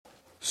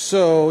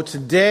So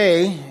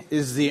today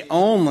is the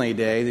only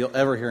day that you'll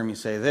ever hear me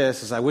say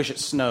this, is I wish it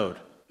snowed.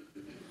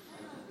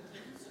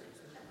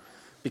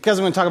 Because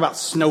I'm going to talk about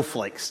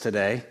snowflakes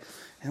today,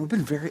 and it would have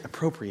been very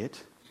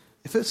appropriate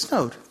if it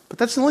snowed. But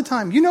that's the only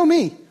time. You know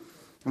me.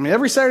 I mean,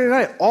 every Saturday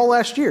night, all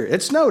last year,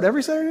 it snowed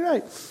every Saturday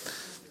night.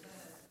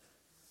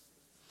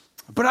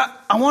 But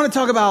I want to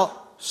talk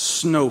about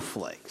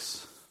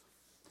snowflakes.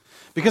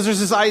 Because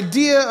there's this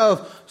idea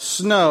of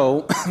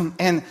snow,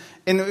 and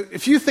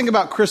if you think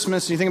about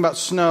Christmas and you think about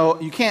snow,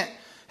 you can't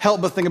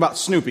help but think about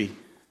Snoopy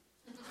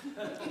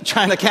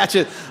trying to catch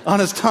it on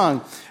his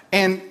tongue.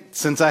 And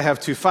since I have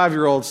two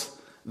 5-year-olds,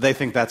 they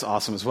think that's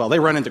awesome as well. They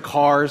run into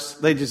cars,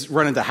 they just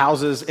run into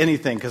houses,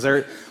 anything, because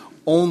they're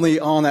only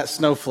on that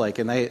snowflake,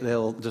 and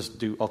they'll just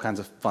do all kinds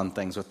of fun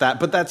things with that.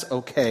 But that's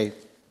okay.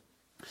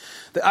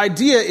 The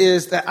idea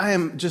is that I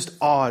am just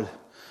awed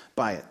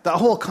by it. The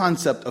whole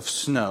concept of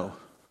snow.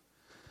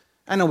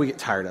 I know we get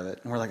tired of it,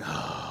 and we're like,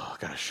 oh, I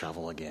got to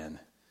shovel again.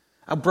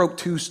 I broke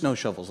 2 snow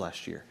shovels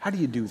last year. How do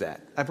you do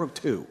that? I broke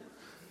 2.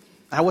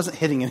 I wasn't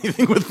hitting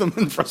anything with them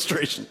in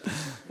frustration.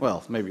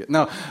 Well, maybe.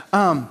 No.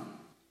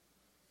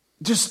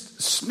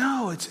 Just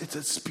snow, it's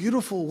this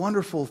beautiful,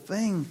 wonderful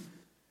thing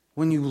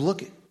when you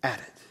look at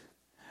it.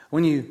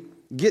 When you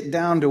get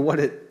down to what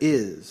it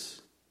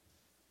is.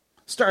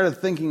 Started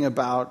thinking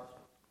about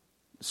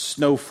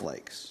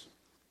snowflakes.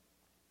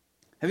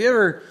 Have you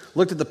ever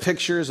looked at the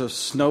pictures of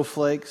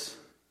snowflakes?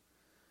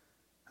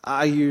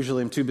 I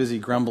usually am too busy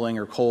grumbling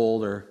or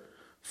cold or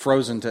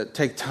frozen to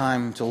take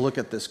time to look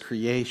at this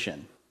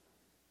creation.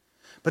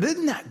 But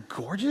isn't that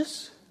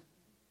gorgeous?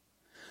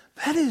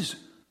 That is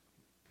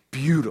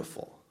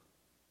beautiful.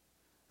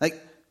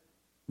 Like,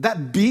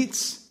 that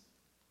beats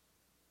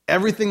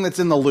everything that's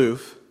in the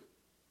Louvre.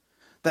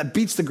 That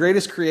beats the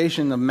greatest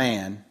creation of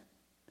man.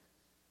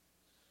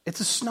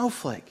 It's a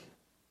snowflake.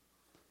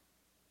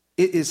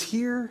 It is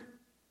here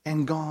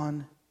and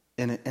gone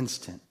in an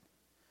instant.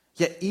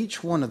 Yet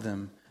each one of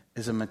them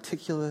is a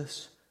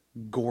meticulous,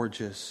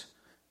 gorgeous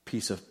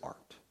piece of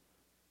art.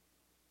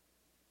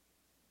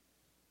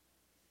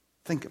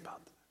 Think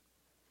about that.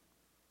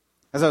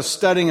 As I was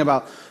studying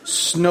about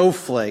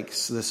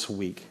snowflakes this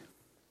week,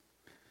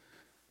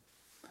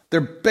 they're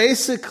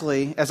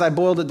basically, as I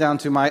boiled it down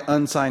to my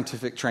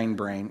unscientific trained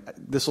brain,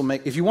 this will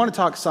make, if you want to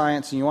talk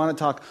science and you want to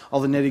talk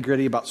all the nitty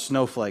gritty about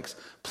snowflakes,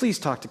 please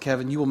talk to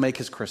Kevin. You will make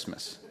his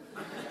Christmas.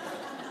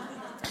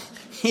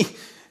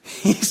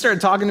 He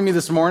started talking to me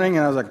this morning,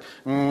 and I was like,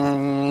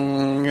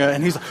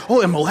 and he's like,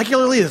 oh, and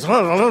molecularly,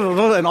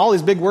 and all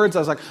these big words. I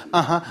was like,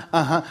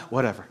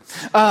 whatever.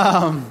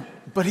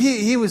 But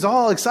he was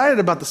all excited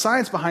about the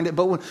science behind it.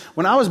 But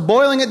when I was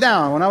boiling it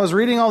down, when I was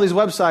reading all these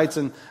websites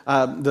and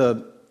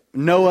the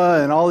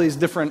NOAA and all these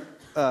different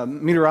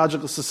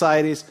meteorological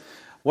societies,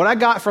 what I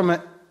got from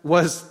it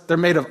was they're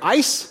made of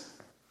ice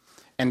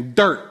and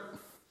dirt,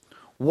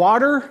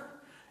 water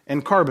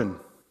and carbon.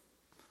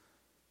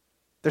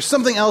 There's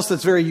something else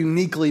that's very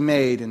uniquely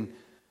made and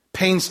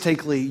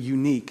painstakingly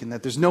unique, and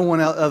that there's no one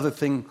other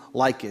thing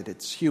like it.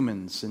 It's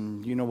humans,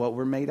 and you know what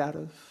we're made out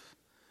of?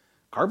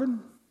 Carbon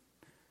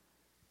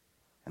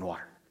and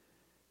water.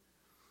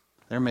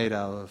 They're made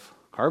out of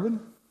carbon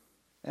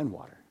and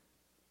water.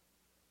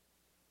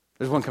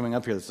 There's one coming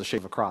up here that's the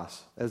shape of a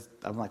cross.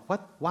 I'm like,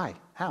 what? Why?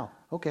 How?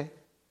 Okay.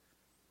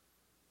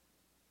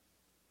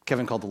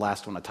 Kevin called the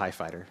last one a TIE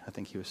fighter. I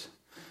think he was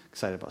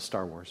excited about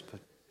Star Wars, but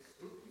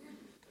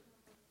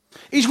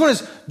each one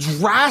is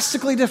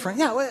drastically different.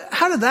 Yeah,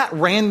 how did that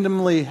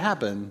randomly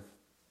happen?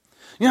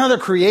 You know how they're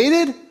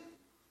created?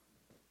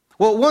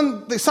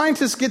 Well, the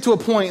scientists get to a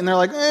point and they're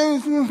like,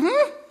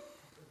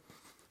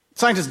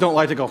 Scientists don't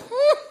like to go,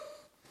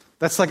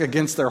 That's like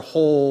against their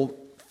whole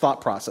thought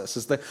process.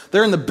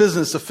 They're in the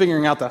business of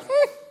figuring out the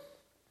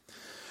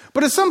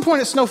But at some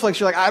point at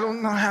snowflakes, you're like, I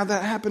don't know how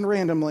that happened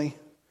randomly.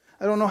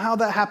 I don't know how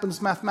that happens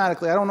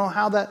mathematically. I don't know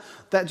how that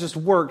just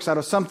works out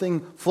of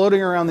something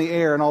floating around the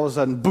air, and all of a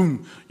sudden,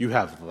 boom, you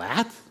have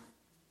that?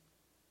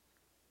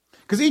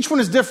 Because each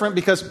one is different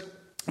because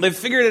they've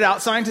figured it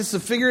out. Scientists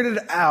have figured it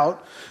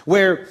out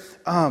where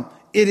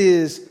it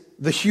is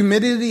the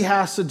humidity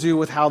has to do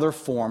with how they're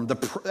formed.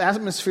 The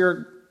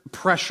atmospheric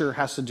pressure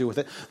has to do with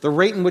it. The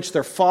rate in which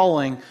they're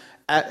falling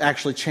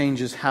actually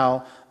changes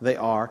how they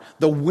are.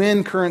 The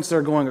wind currents that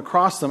are going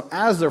across them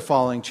as they're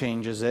falling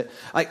changes it.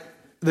 Like,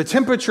 the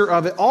temperature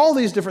of it, all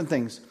these different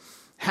things,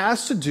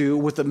 has to do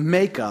with the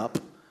makeup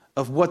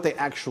of what they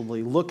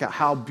actually look at,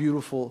 how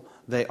beautiful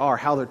they are,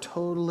 how they're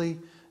totally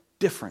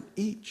different,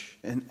 each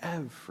and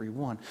every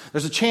one.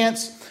 There's a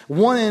chance,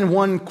 1 in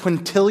 1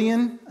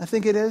 quintillion, I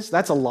think it is.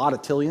 That's a lot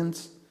of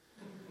tillions.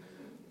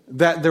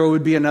 That there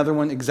would be another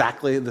one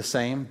exactly the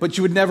same. But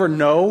you would never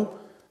know.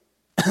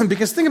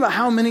 Because think about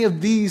how many of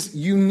these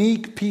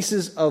unique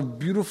pieces of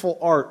beautiful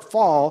art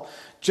fall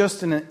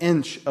just in an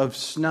inch of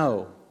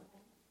snow.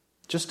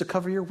 Just to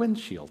cover your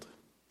windshield.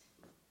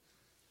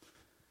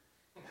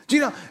 Do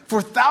you know,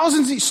 for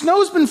thousands,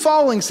 snow's been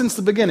falling since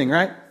the beginning,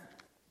 right?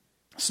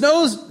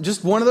 Snow's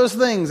just one of those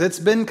things. It's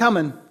been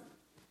coming.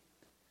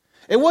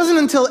 It wasn't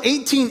until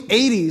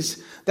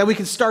 1880s that we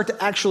could start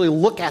to actually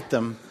look at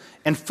them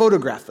and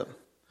photograph them.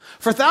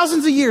 For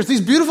thousands of years,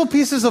 these beautiful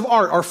pieces of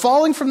art are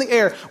falling from the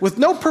air with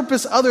no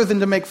purpose other than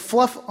to make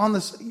fluff on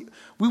this.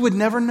 We would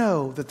never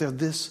know that they're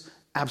this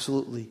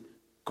absolutely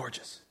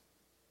gorgeous.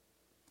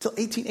 Till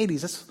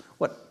 1880s, that's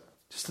what,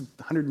 just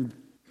 100 and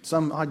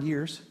some odd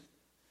years,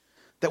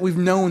 that we've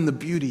known the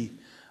beauty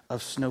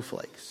of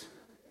snowflakes.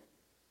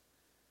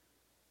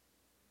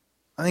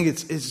 I think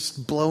it's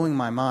just blowing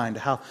my mind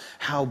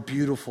how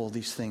beautiful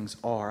these things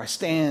are. I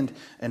stand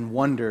and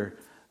wonder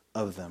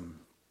of them.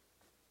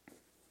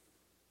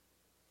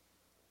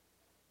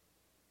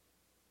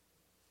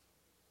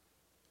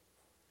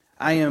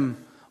 I am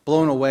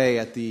blown away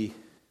at the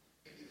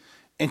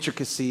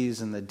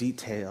intricacies and the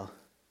detail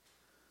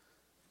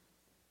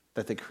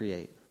that they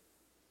create.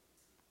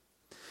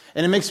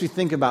 And it makes me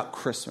think about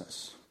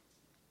Christmas.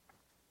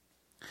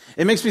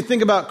 It makes me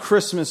think about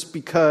Christmas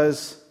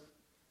because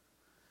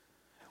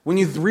when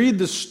you read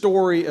the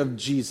story of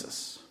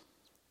Jesus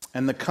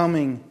and the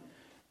coming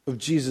of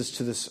Jesus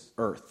to this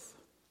earth,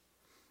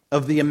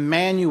 of the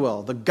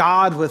Emmanuel, the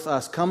God with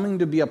us, coming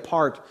to be a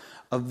part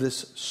of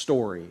this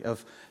story,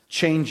 of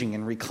changing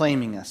and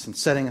reclaiming us and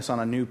setting us on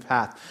a new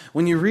path.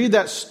 When you read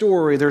that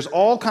story, there's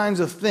all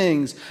kinds of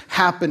things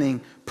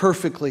happening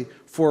perfectly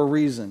for a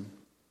reason.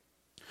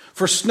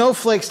 For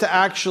snowflakes to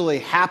actually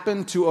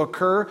happen, to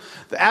occur,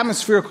 the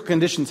atmospherical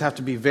conditions have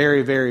to be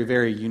very, very,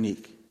 very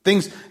unique.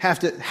 Things have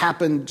to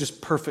happen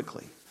just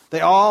perfectly.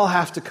 They all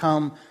have to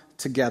come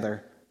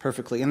together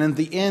perfectly. And in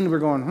the end, we're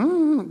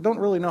going, don't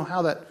really know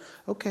how that,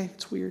 okay,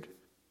 it's weird.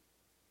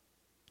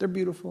 They're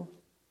beautiful.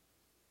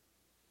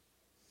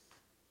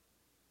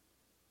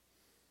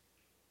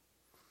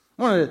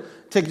 I wanted to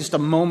take just a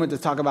moment to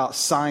talk about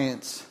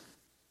science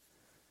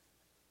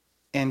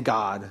and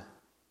God.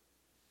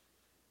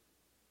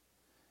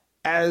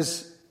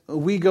 As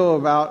we go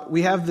about,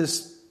 we have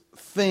this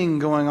thing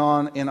going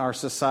on in our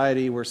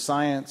society where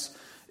science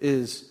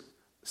is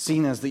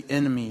seen as the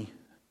enemy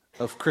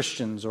of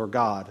Christians or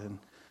God. And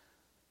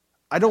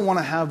I don't want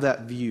to have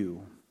that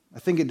view. I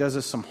think it does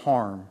us some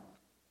harm.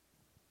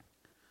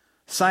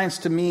 Science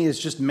to me is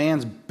just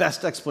man's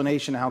best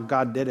explanation of how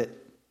God did it.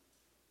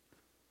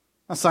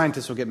 Now,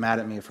 scientists will get mad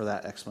at me for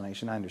that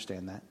explanation. I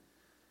understand that.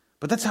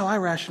 But that's how I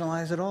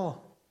rationalize it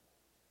all.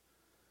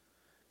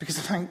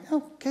 Because I'm like,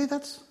 okay,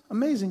 that's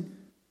amazing.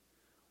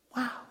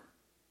 Wow.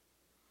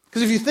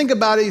 Because if you think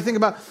about it, think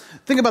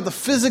about the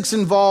physics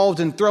involved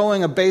in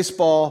throwing a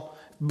baseball.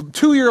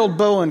 2-year-old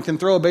Bowen can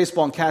throw a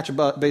baseball and catch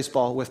a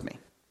baseball with me.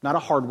 Not a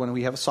hard one.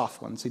 We have a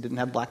soft one, so he didn't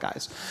have black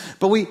eyes.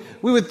 But we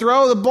would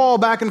throw the ball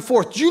back and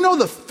forth. Do you know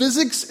the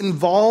physics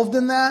involved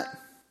in that?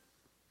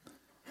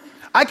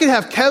 I could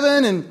have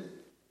Kevin and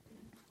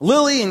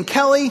Lily and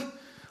Kelly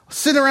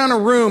sit around a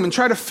room and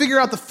try to figure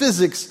out the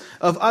physics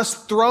of us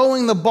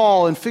throwing the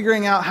ball and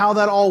figuring out how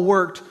that all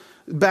worked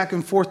back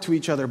and forth to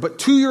each other. But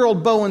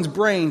 2-year-old Bowen's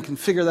brain can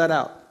figure that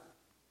out.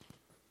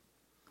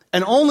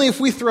 And only if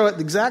we throw it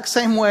the exact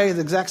same way,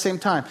 the exact same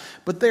time.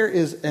 But there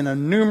is an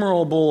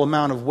innumerable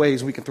amount of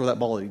ways we can throw that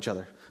ball at each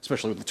other,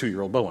 especially with the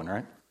 2-year-old Bowen,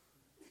 right?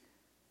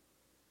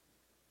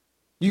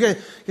 You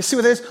guys see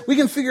what that is? We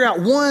can figure out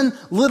one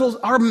little,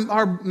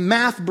 our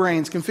math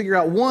brains can figure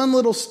out one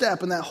little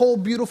step in that whole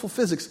beautiful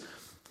physics.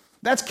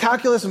 That's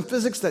calculus and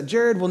physics that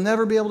Jared will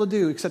never be able to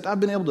do, except I've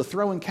been able to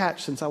throw and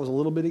catch since I was a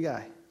little bitty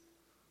guy.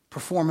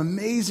 Perform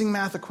amazing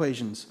math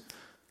equations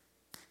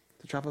at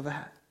the drop of a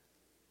hat.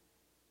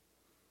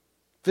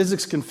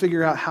 Physics can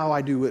figure out how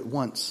I do it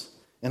once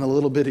in a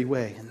little bitty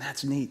way, and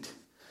that's neat.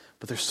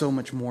 But there's so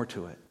much more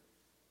to it.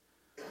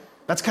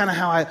 That's kind of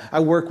how I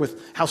work with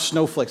how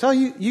snowflakes. Oh,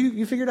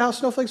 you figured out how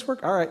snowflakes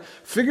work? All right.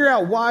 Figure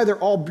out why they're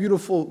all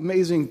beautiful,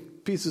 amazing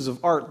pieces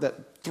of art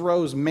that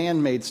throws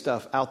man-made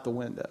stuff out the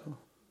window.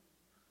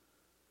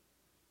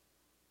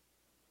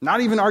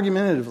 Not even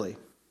argumentatively.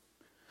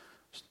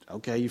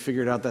 Okay, you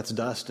figured out that's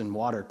dust and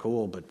water,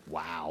 cool, but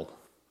wow.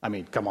 I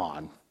mean, come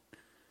on.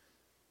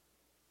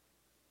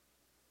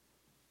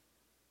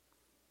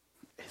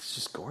 It's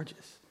just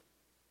gorgeous.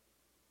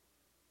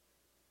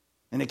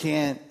 And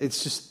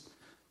it's just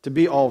to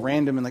be all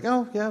random and like,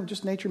 oh, yeah,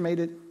 just nature made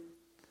it.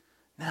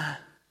 Nah.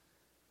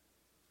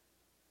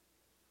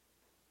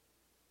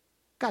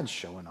 God's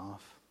showing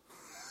off.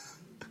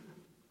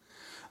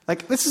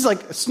 Like, this is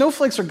like,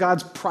 snowflakes are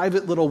God's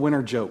private little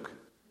winter joke.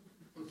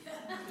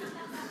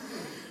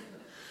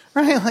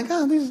 Right? Like,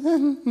 oh, these...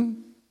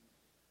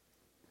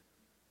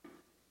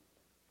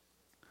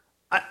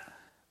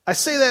 I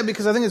say that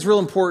because I think it's real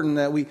important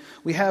that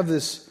we have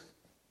this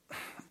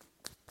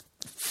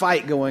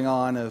fight going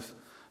on of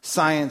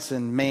science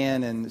and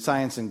man and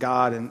science and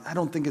God, and I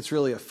don't think it's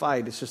really a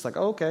fight. It's just like,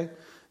 oh, okay,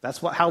 that's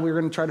how we're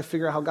going to try to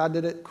figure out how God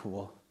did it?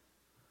 Cool.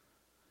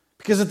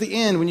 Because at the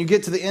end, when you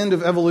get to the end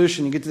of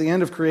evolution, you get to the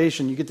end of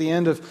creation, you get to the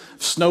end of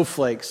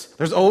snowflakes,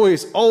 there's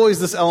always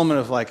this element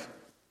of like,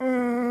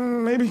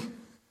 maybe.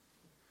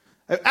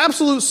 I have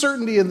absolute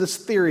certainty in this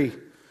theory,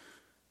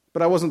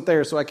 but I wasn't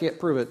there, so I can't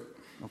prove it.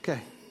 Okay.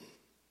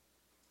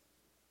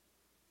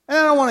 And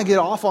I don't want to get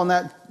off on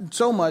that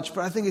so much,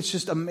 but I think it's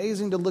just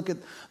amazing to look at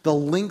the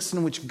lengths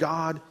in which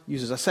God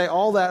uses. I say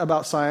all that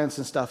about science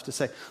and stuff to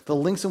say the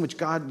lengths in which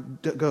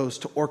God goes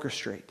to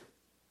orchestrate,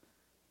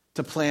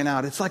 to plan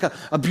out. It's like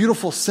a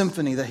beautiful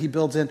symphony that he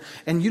builds in,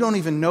 and you don't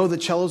even know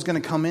the cello's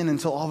going to come in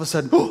until all of a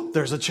sudden, oh,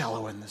 there's a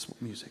cello in this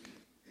music.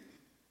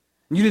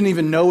 You didn't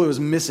even know it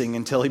was missing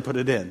until he put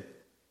it in.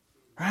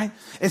 Right?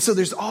 And so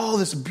there's all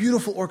this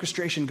beautiful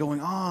orchestration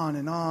going on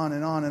and on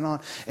and on and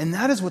on. And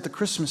that is what the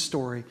Christmas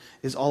story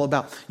is all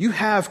about. You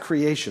have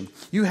creation.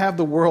 You have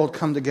the world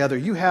come together.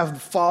 You have the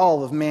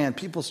fall of man.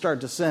 People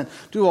start to sin,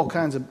 do all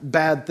kinds of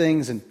bad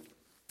things, and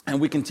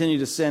we continue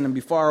to sin and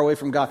be far away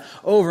from God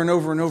over and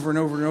over and over and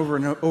over and over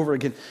and over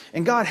again.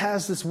 And God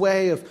has this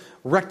way of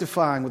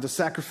rectifying with the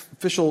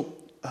sacrificial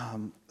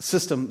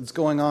system that's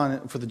going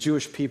on for the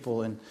Jewish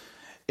people in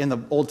the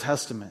Old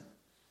Testament.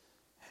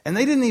 And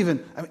they didn't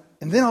even,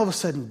 and then all of a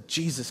sudden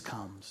Jesus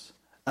comes,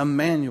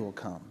 Emmanuel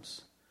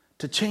comes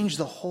to change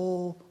the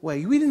whole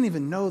way. We didn't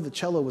even know the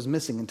cello was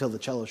missing until the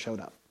cello showed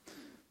up.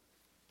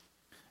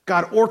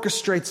 God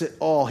orchestrates it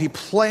all. He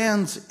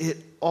plans it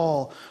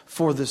all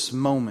for this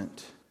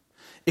moment.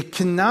 It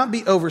cannot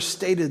be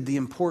overstated the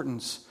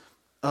importance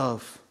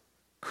of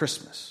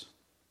Christmas.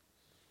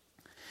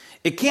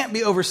 It can't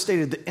be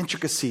overstated the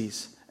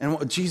intricacies and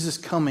what Jesus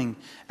coming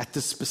at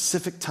this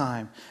specific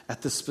time,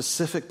 at this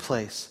specific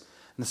place,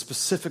 in the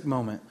specific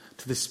moment,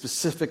 to the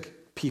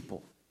specific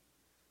people.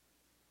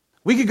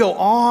 We could go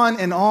on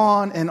and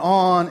on and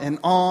on and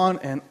on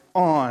and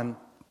on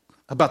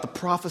about the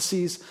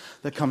prophecies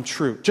that come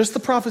true. Just the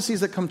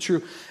prophecies that come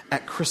true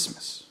at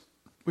Christmas.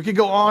 We could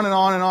go on and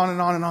on and on and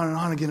on and on and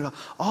on again about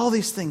all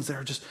these things that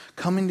are just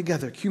coming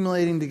together,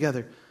 accumulating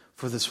together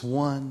for this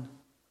one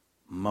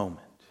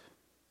moment.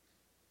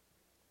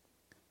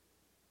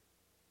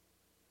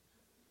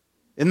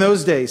 In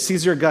those days,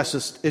 Caesar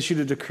Augustus issued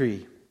a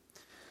decree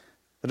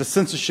that a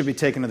census should be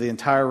taken of the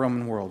entire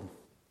Roman world.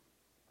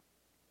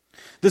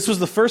 This was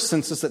the first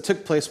census that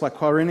took place while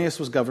Quirinius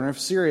was governor of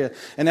Syria,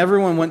 and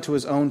everyone went to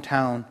his own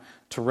town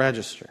to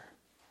register.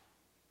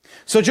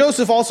 So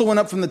Joseph also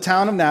went up from the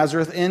town of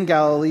Nazareth in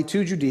Galilee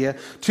to Judea,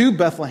 to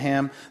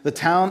Bethlehem, the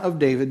town of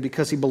David,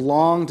 because he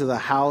belonged to the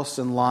house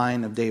and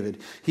line of David.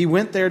 He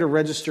went there to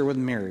register with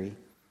Mary,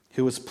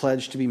 who was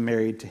pledged to be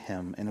married to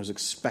him and was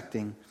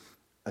expecting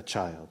a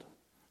child.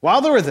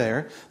 While they were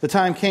there, the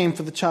time came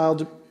for the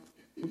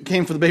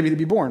baby to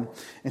be born,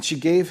 and she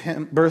gave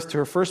him birth to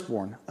her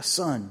firstborn, a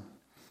son.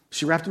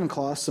 She wrapped him in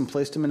cloths and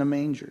placed him in a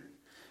manger,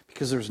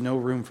 because there was no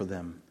room for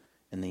them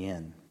in the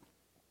inn.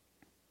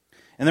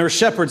 And there were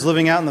shepherds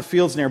living out in the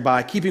fields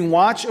nearby, keeping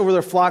watch over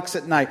their flocks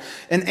at night.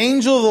 An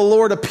angel of the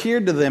Lord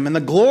appeared to them, and the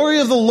glory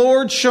of the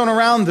Lord shone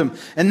around them,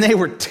 and they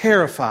were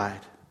terrified.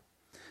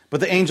 But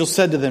the angel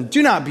said to them,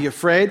 "Do not be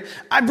afraid.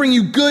 I bring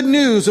you good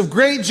news of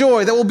great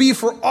joy that will be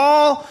for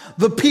all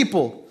the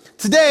people.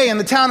 Today in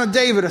the town of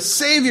David, a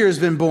Savior has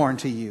been born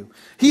to you.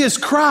 He is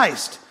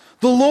Christ,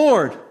 the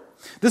Lord.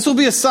 This will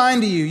be a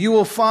sign to you. You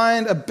will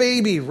find a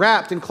baby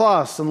wrapped in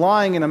cloths and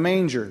lying in a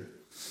manger."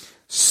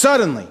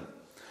 Suddenly,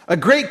 a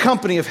great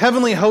company of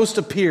heavenly hosts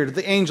appeared to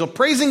the angel,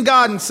 praising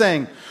God and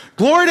saying,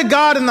 "Glory to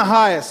God in the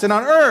highest, and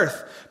on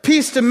earth,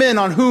 peace to men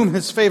on whom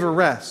his favor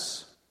rests."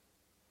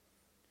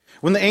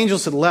 When the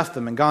angels had left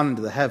them and gone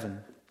into the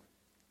heaven,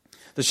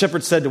 the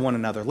shepherds said to one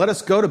another, "Let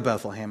us go to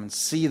Bethlehem and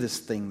see this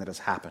thing that has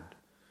happened,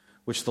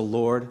 which the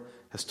Lord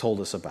has told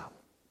us about."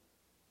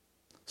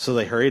 So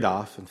they hurried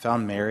off and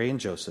found Mary and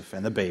Joseph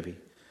and the baby,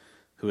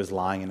 who was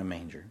lying in a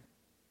manger.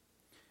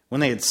 When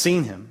they had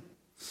seen him,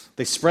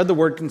 they spread the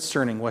word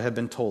concerning what had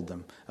been told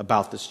them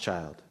about this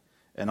child.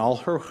 And all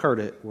who heard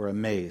it were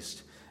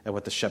amazed at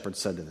what the shepherds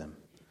said to them.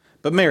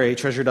 But Mary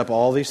treasured up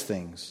all these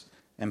things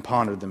and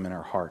pondered them in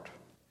her heart.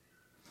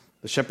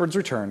 The shepherds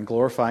returned,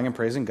 glorifying and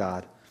praising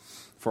God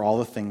for all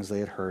the things they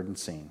had heard and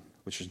seen,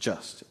 which was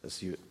just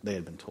as they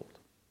had been told.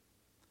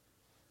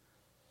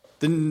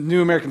 The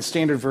New American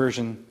Standard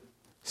Version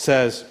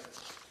says,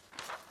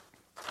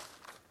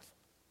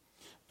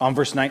 on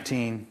verse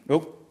 19,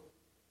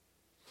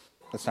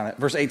 that's not it,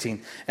 verse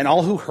 18, "And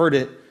all who heard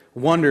it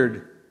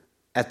wondered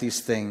at these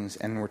things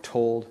and were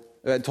told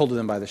to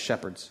them by the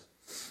shepherds."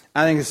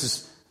 I think this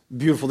is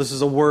beautiful. This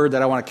is a word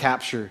that I want to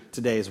capture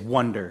today, is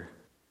wonder.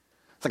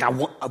 It's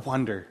like, I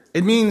wonder.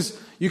 It means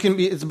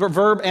it's a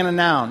verb and a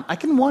noun. I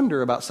can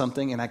wonder about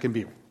something and I can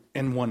be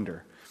in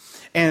wonder.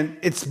 And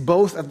it's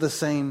both at the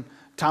same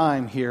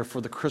time here for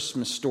the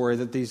Christmas story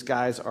that these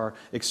guys are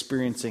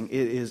experiencing.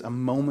 It is a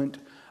moment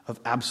of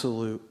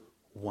absolute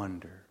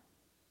wonder.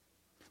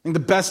 I think the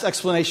best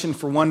explanation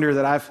for wonder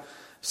that I've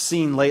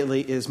seen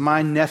lately is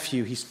my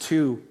nephew. He's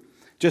 2,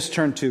 just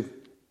turned 2.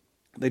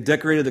 They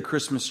decorated the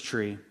Christmas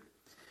tree,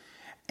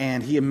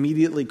 and he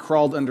immediately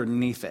crawled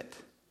underneath it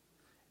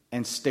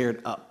and stared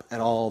up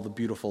at all the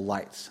beautiful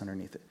lights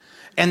underneath it.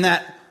 And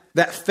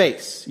that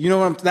face, you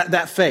know what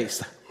that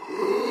face.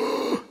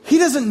 He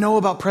doesn't know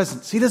about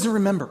presents. He doesn't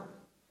remember.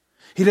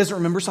 He doesn't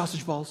remember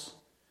sausage balls.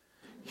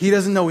 He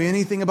doesn't know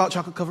anything about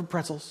chocolate-covered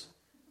pretzels.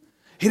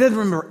 He doesn't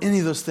remember any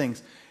of those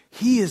things.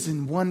 He is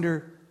in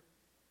wonder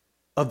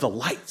of the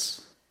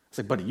lights. It's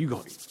like, buddy, you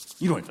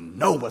don't even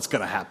know what's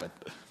going to happen.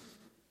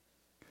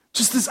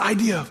 Just this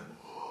idea of,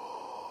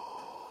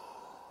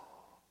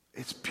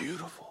 it's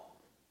beautiful.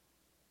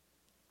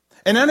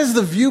 And that is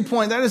the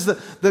viewpoint, that is the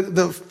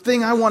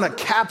thing I want to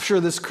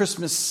capture this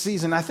Christmas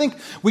season. I think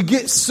we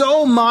get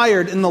so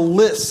mired in the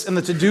lists and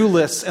the to-do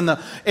lists and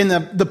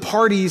the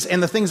parties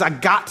and the things I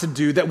got to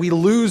do that we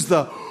lose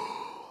that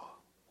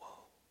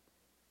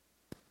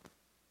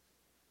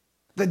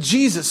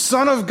Jesus,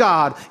 Son of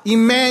God,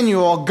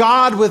 Emmanuel,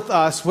 God with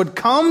us, would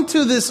come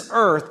to this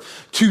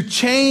earth to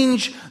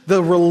change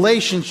the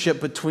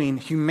relationship between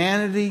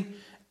humanity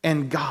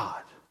and God.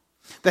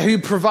 That he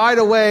would provide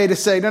a way to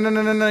say,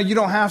 no, you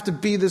don't have to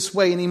be this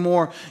way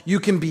anymore. You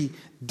can be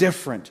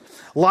different.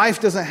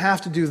 Life doesn't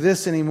have to do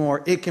this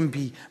anymore. It can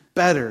be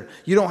better.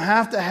 You don't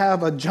have to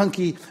have a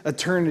junky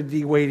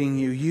eternity waiting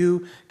you.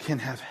 You can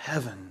have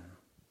heaven.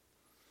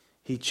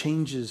 He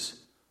changes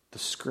the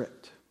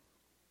script.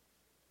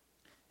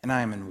 And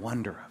I am in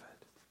wonder of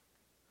it.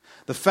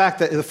 The fact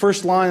that the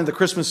first line of the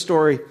Christmas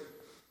story,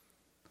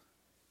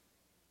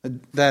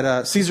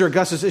 that Caesar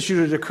Augustus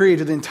issued a decree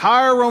to the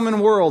entire Roman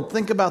world.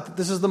 Think about that.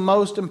 This is the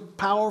most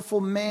powerful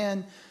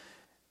man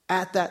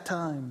at that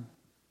time.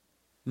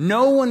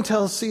 No one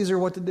tells Caesar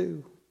what to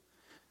do.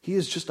 He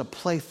is just a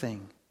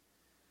plaything,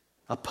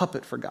 a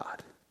puppet for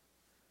God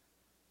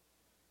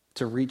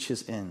to reach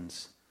his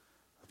ends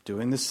of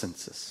doing the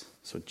census.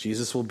 So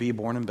Jesus will be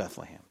born in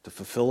Bethlehem to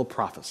fulfill a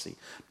prophecy.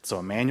 So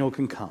Emmanuel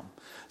can come.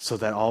 So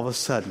that all of a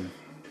sudden,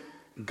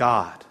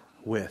 God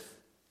with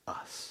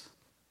us.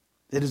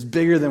 It is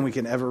bigger than we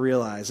can ever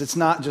realize. It's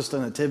not just a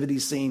nativity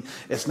scene.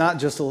 It's not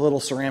just a little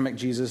ceramic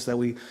Jesus that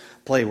we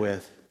play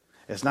with.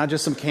 It's not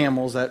just some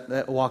camels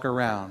that walk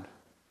around.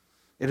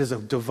 It is a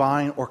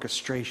divine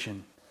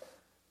orchestration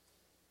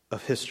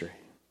of history.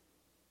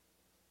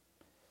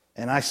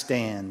 And I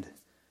stand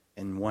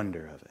in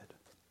wonder of it.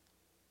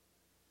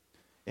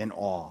 In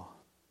awe.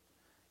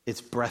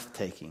 It's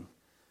breathtaking,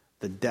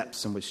 the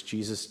depths in which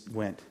Jesus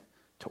went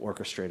to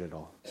orchestrate it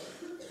all.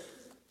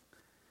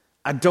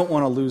 I don't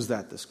want to lose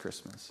that this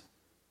Christmas.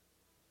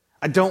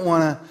 I don't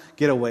want to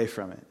get away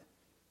from it.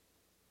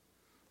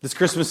 This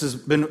Christmas has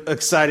been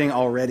exciting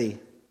already.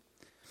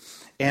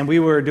 And we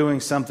were doing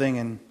something,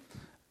 and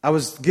I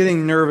was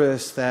getting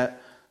nervous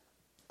that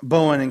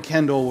Bowen and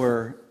Kendall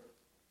were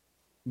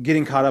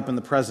getting caught up in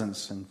the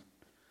presents and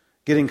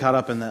getting caught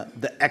up in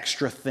the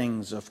extra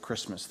things of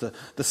Christmas,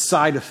 the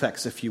side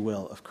effects, if you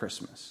will, of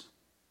Christmas.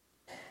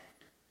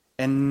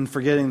 And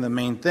forgetting the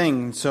main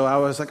thing. So I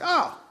was like,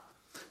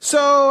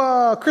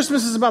 so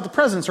Christmas is about the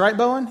presents, right,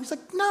 Bowen? He's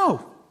like,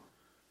 no.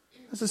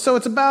 I said, so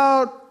it's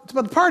about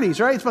the parties,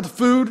 right? It's about the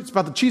food. It's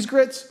about the cheese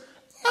grits.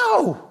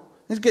 No.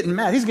 He's getting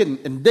mad. He's getting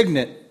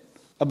indignant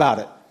about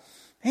it.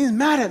 He's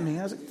mad at me.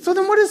 I was like, so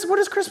then what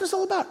is Christmas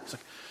all about? He's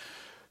like,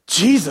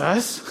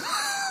 Jesus.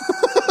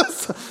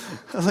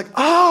 I was like,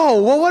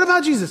 oh, well, what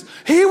about Jesus?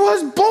 He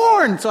was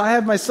born. So I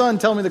have my son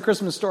tell me the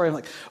Christmas story. I'm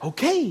like,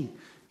 okay,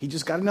 he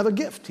just got another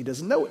gift. He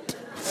doesn't know it.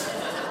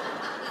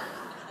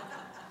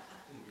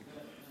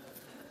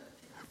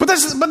 But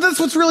that's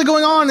what's really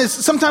going on is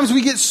sometimes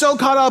we get so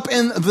caught up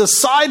in the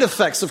side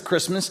effects of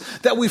Christmas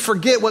that we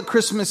forget what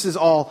Christmas is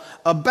all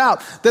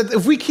about. That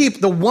if we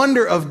keep the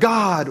wonder of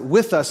God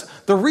with us,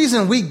 the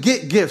reason we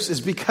get gifts is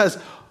because,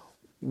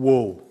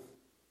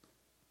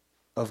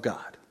 of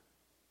God.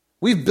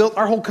 We've built,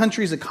 our whole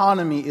country's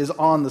economy is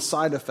on the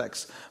side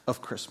effects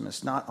of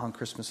Christmas, not on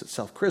Christmas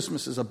itself.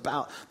 Christmas is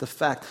about the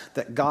fact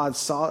that God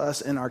saw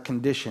us in our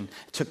condition,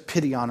 took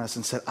pity on us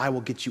and said, I will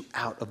get you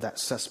out of that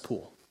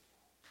cesspool.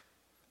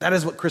 That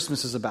is what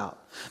Christmas is about.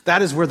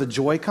 That is where the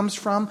joy comes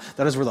from.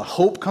 That is where the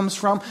hope comes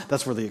from.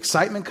 That's where the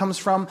excitement comes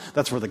from.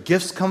 That's where the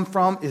gifts come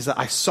from, is that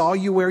I saw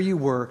you where you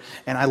were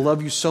and I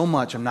love you so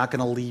much, I'm not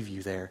going to leave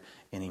you there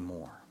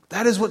anymore.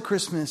 That is what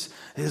Christmas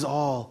is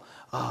all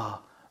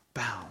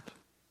about.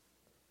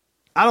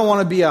 I don't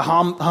want to be a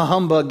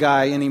humbug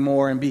guy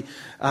anymore and be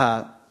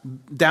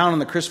down on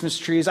the Christmas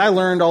trees. I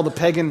learned all the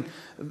pagan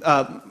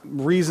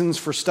reasons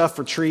for stuff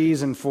for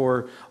trees and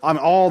for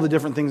all the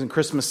different things in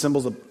Christmas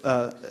symbols,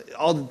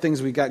 all the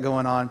things we got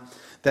going on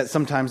that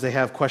sometimes they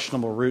have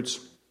questionable roots.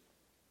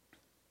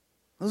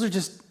 Those are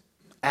just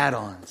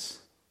add-ons.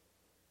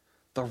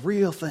 The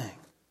real thing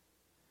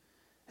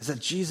is that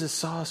Jesus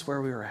saw us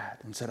where we were at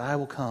and said, I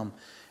will come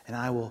and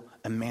I will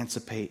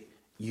emancipate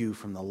you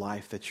from the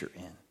life that you're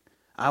in.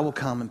 I will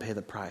come and pay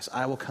the price.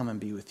 I will come and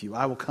be with you.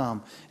 I will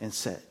come and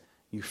set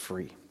you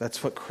free.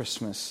 That's what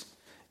Christmas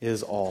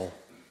is all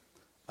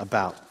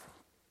about.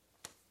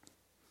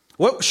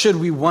 What should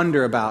we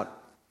wonder about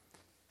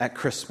at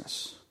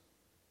Christmas?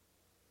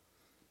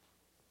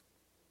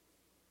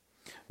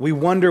 We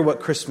wonder what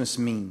Christmas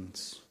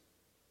means.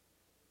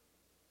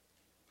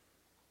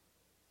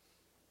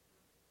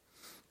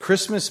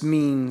 Christmas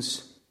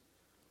means,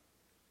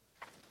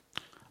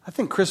 I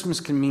think Christmas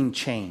can mean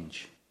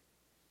change.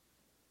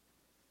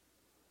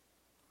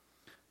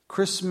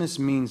 Christmas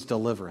means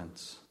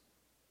deliverance.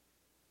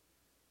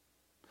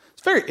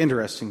 It's very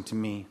interesting to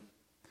me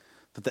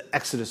that the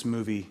Exodus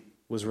movie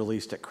was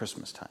released at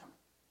Christmas time.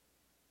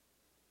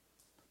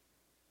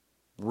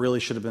 really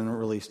should have been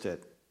released at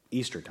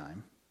Easter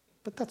time,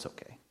 but that's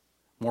okay.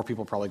 More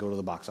people probably go to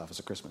the box office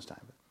at Christmas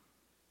time.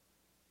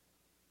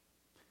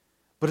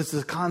 But it's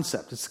the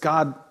concept. It's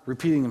God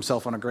repeating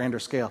himself on a grander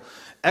scale.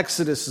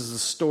 Exodus is the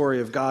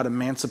story of God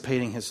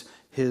emancipating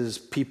his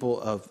people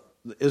of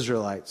the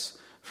Israelites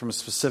from a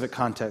specific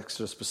context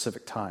to a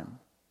specific time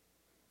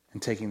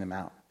and taking them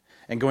out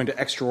and going to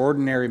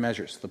extraordinary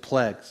measures, the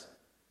plagues,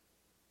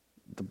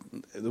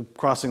 the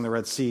crossing the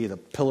Red Sea, the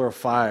pillar of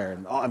fire,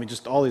 and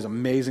just all these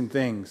amazing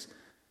things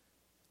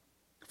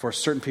for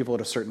certain people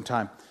at a certain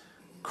time.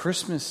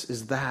 Christmas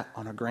is that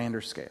on a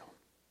grander scale,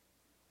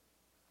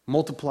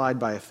 multiplied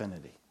by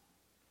affinity.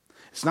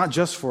 It's not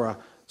just for a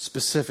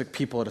specific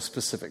people at a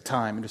specific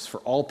time. It is for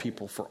all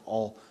people for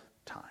all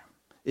time.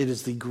 It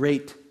is the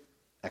great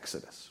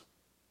Exodus.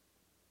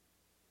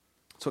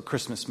 That's what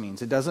Christmas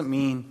means. It doesn't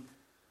mean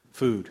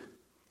food,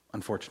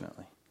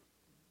 unfortunately.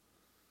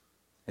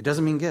 It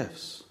doesn't mean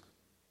gifts.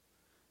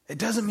 It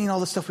doesn't mean all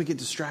the stuff we get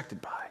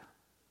distracted by.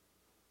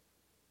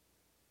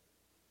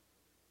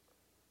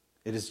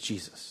 It is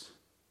Jesus.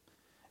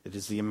 It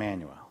is the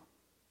Emmanuel,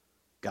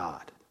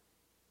 God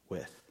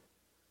with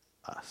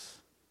us.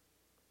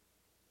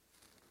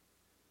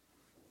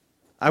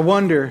 I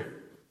wonder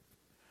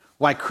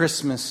why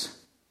Christ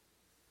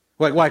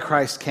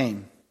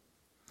came.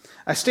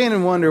 I stand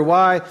and wonder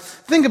why.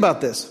 Think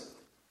about this.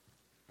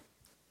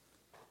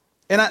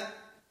 And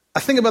I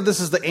think about this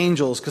as the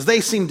angels, because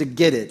they seem to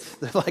get it.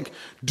 They're like,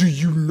 do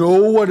you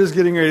know what is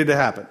getting ready to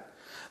happen?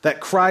 That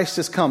Christ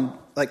has come.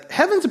 Like,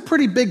 heaven's a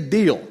pretty big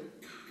deal.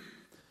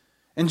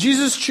 And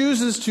Jesus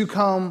chooses to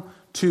come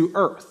to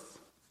earth.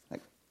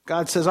 Like,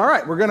 God says, all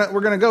right, we're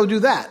gonna go do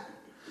that.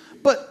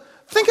 But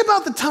think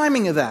about the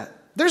timing of that.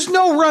 There's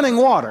no running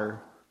water.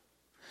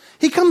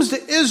 He comes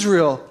to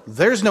Israel,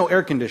 there's no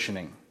air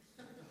conditioning.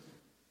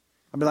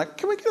 I'd be like,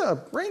 can we get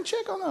a rain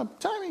check on the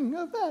timing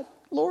of that,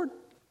 Lord,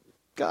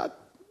 God,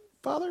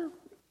 Father?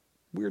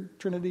 Weird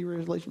Trinity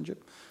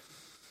relationship.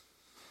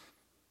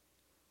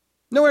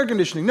 No air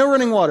conditioning, no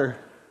running water,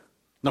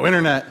 no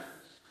internet,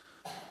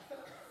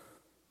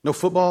 no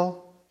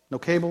football, no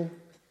cable.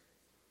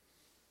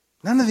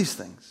 None of these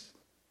things.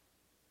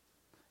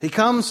 He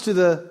comes to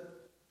the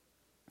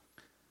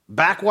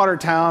backwater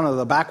town of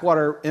the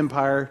backwater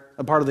empire,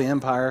 a part of the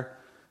empire,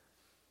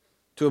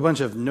 to a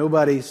bunch of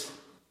nobodies.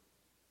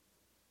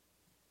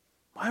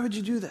 Why would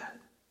you do that?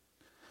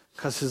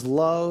 Because his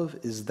love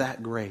is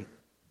that great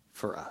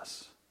for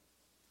us.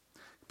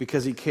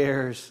 Because he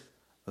cares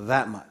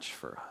that much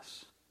for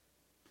us.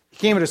 He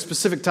came at a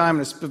specific time,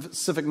 in a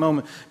specific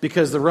moment,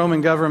 because the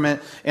Roman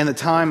government and the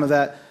time of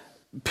that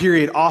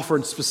period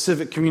offered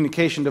specific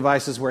communication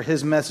devices where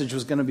his message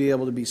was going to be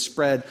able to be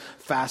spread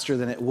faster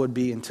than it would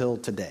be until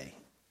today.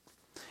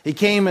 He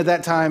came at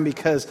that time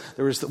because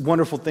there was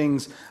wonderful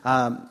things.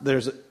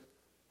 There's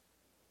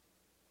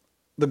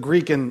the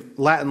Greek and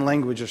Latin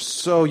language are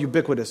so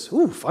ubiquitous.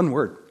 Ooh, fun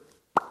word.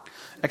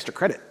 Extra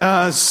credit.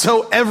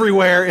 So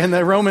everywhere in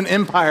the Roman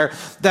Empire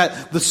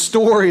that the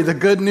story, the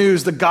good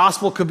news, the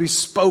gospel could be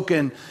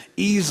spoken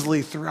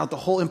easily throughout the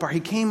whole empire. He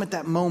came at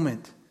that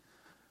moment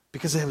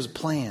because it was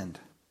planned.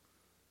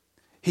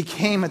 He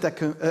came at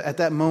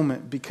that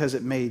moment because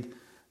it made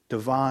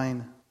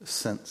divine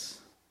sense.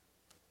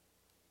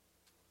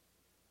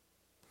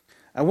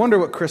 I wonder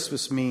what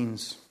Christmas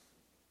means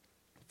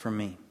for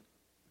me.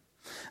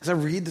 As I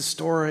read the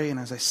story and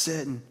as I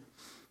sit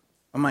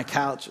on my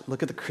couch,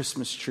 look at the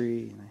Christmas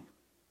tree, and I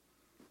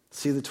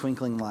see the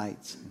twinkling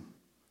lights, and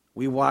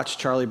we watch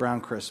Charlie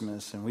Brown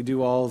Christmas, and we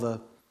do all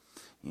the,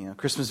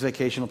 Christmas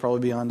Vacation will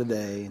probably be on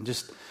today, and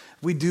just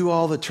we do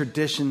all the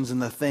traditions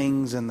and the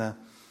things and the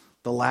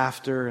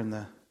laughter and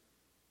the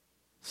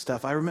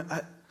stuff. I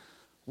remember,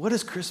 what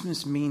does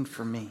Christmas mean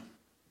for me?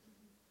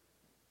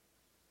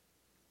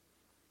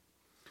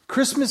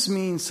 Christmas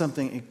means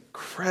something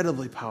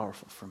incredibly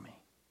powerful for me.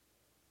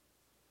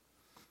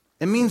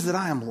 It means that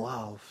I am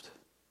loved.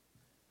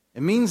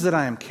 It means that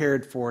I am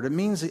cared for. It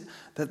means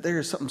that there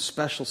is something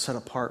special set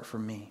apart for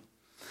me.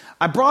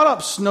 I brought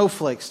up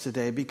snowflakes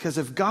today because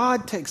if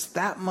God takes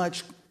that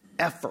much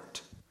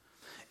effort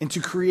into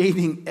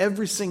creating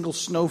every single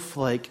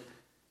snowflake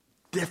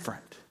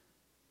different,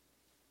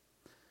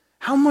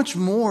 how much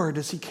more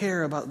does he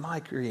care about my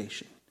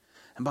creation,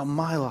 about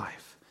my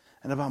life,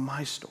 and about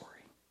my story?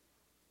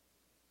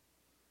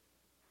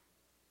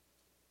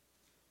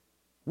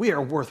 We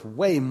are worth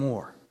way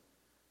more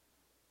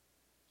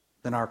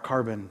than our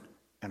carbon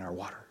and our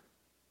water.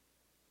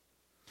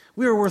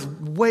 We are worth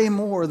way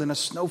more than a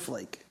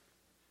snowflake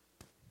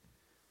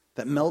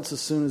that melts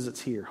as soon as it's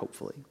here,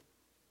 hopefully.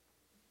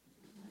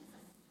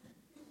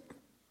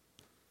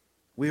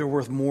 We are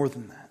worth more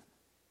than that.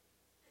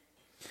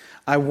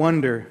 I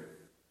wonder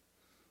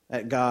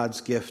at God's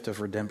gift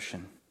of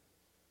redemption.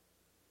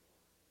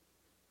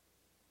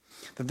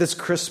 That this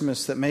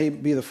Christmas, that may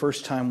be the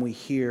first time we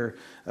hear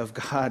of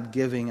God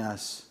giving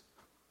us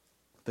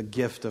the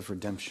gift of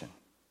redemption.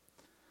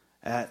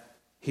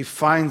 He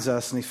finds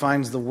us and he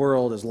finds the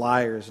world as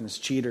liars and as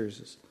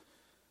cheaters, as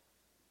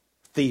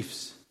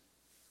thieves,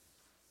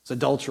 as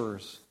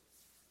adulterers,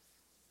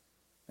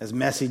 as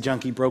messy,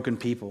 junky, broken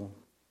people.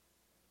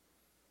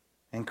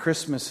 And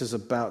Christmas is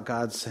about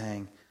God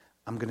saying,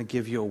 I'm going to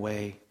give you a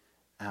way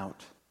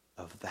out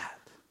of that.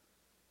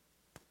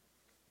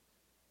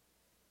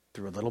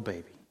 Through a little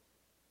baby,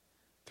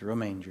 through a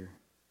manger,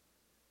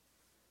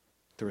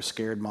 through a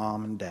scared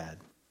mom and dad.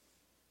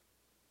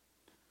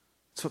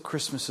 That's what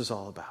Christmas is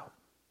all about.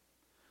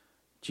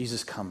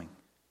 Jesus coming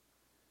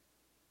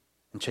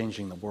and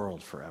changing the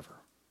world forever.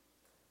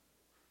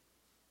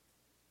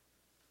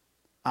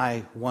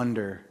 I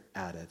wonder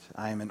at it.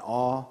 I am in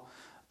awe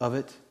of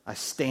it. I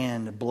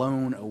stand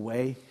blown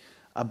away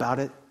about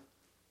it.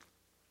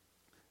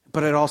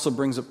 But it also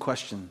brings up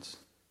questions.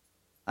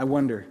 I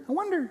wonder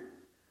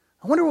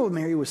what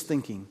Mary was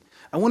thinking.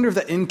 I wonder if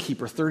that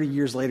innkeeper 30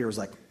 years later was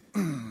like,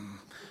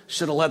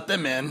 should have let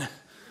them in.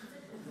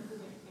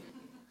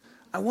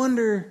 I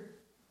wonder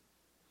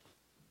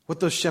what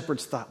those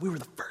shepherds thought. We were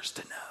the first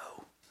to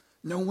know.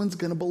 No one's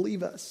going to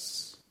believe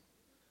us.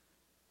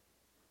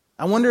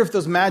 I wonder if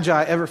those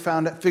magi ever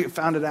found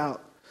it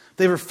out. If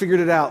they ever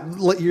figured it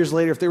out years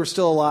later, if they were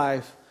still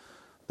alive.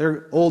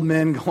 They're old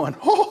men going,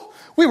 oh,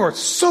 we were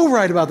so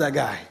right about that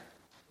guy.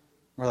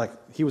 We're like,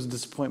 he was a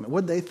disappointment.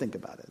 What did they think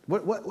about it?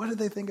 What did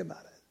they think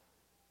about it?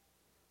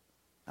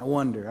 I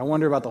wonder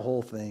about the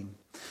whole thing.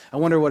 I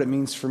wonder what it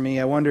means for me.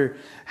 I wonder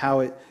how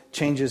it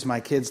changes my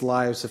kids'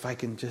 lives if I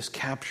can just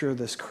capture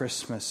this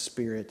Christmas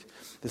spirit,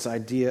 this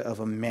idea of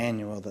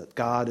Emmanuel, that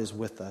God is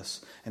with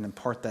us, and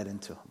impart that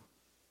into them.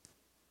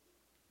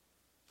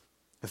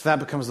 If that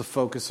becomes the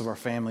focus of our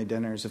family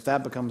dinners, if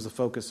that becomes the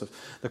focus of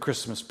the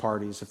Christmas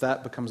parties, if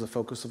that becomes the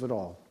focus of it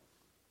all,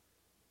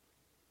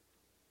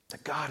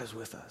 that God is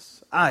with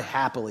us. I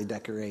happily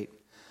decorate.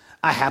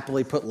 I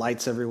happily put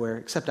lights everywhere,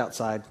 except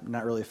outside. I'm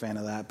not really a fan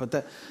of that.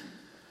 But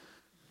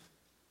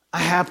I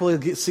happily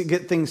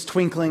get things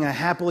twinkling. I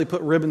happily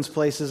put ribbons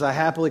places. I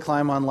happily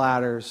climb on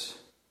ladders.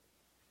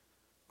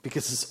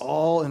 Because it's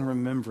all in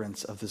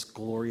remembrance of this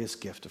glorious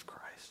gift of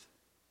Christ.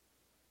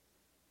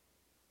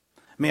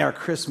 May our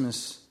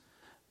Christmas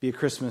be a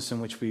Christmas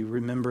in which we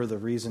remember the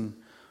reason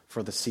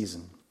for the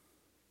season.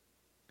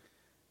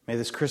 May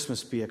this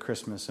Christmas be a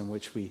Christmas in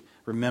which we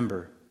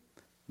remember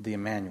the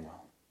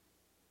Emmanuel.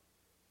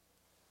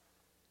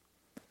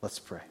 Let's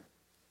pray.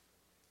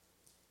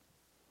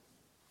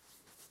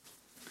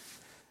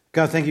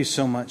 God, thank you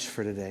so much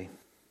for today.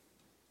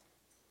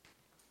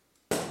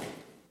 I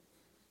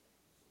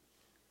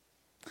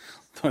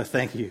want to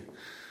thank you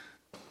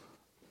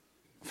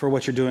for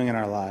what you're doing in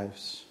our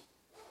lives.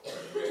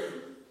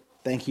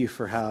 Thank you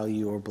for how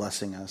you are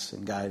blessing us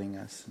and guiding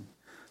us and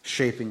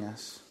shaping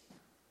us.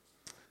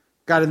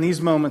 God, in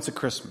these moments of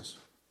Christmas,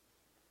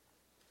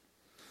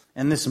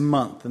 and this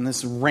month, and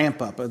this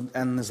ramp up,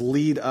 and this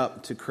lead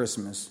up to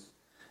Christmas,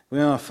 we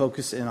want to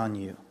focus in on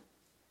you.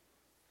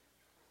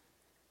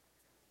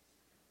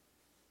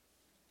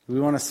 We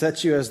want to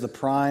set you as the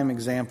prime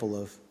example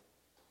of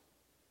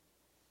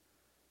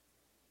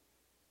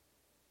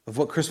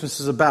what Christmas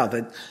is about,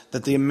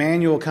 that the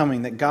Emmanuel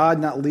coming, that God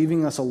not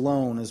leaving us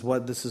alone is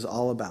what this is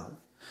all about.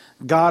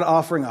 God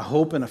offering a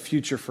hope and a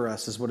future for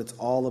us is what it's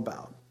all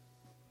about.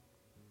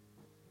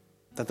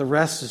 That the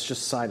rest is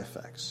just side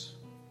effects.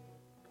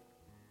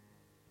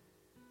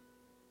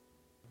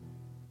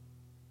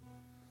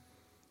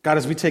 God,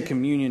 as we take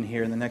communion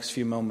here in the next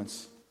few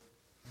moments,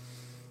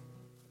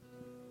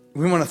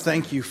 we want to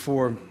thank you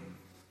for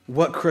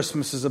what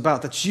Christmas is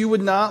about, that you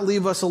would not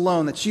leave us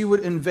alone, that you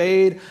would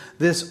invade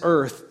this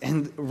earth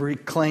and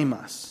reclaim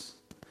us,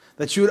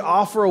 that you would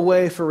offer a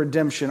way for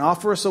redemption,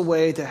 offer us a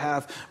way to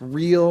have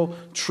real,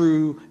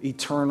 true,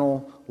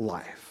 eternal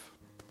life.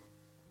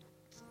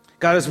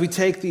 God, as we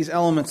take these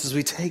elements, as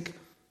we take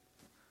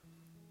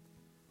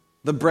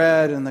the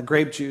bread and the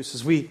grape juice,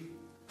 as we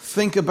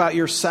think about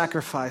your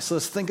sacrifice,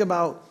 let's think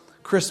about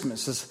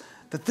Christmas,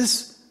 that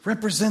this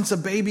represents a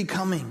baby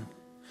coming.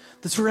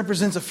 This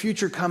represents a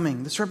future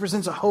coming. This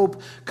represents a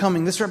hope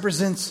coming. This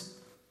represents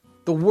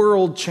the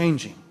world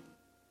changing.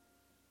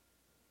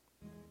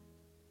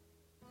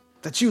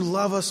 That you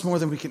love us more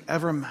than we can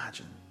ever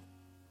imagine.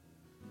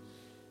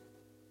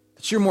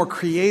 That you're more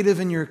creative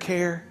in your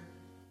care,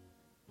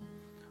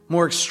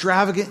 more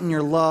extravagant in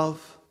your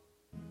love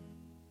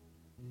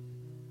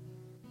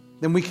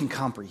than we can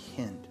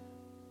comprehend.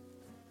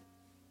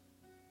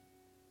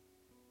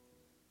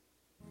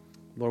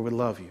 Lord, we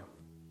love you.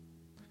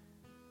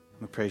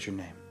 We praise your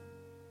name.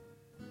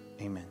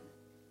 Amen.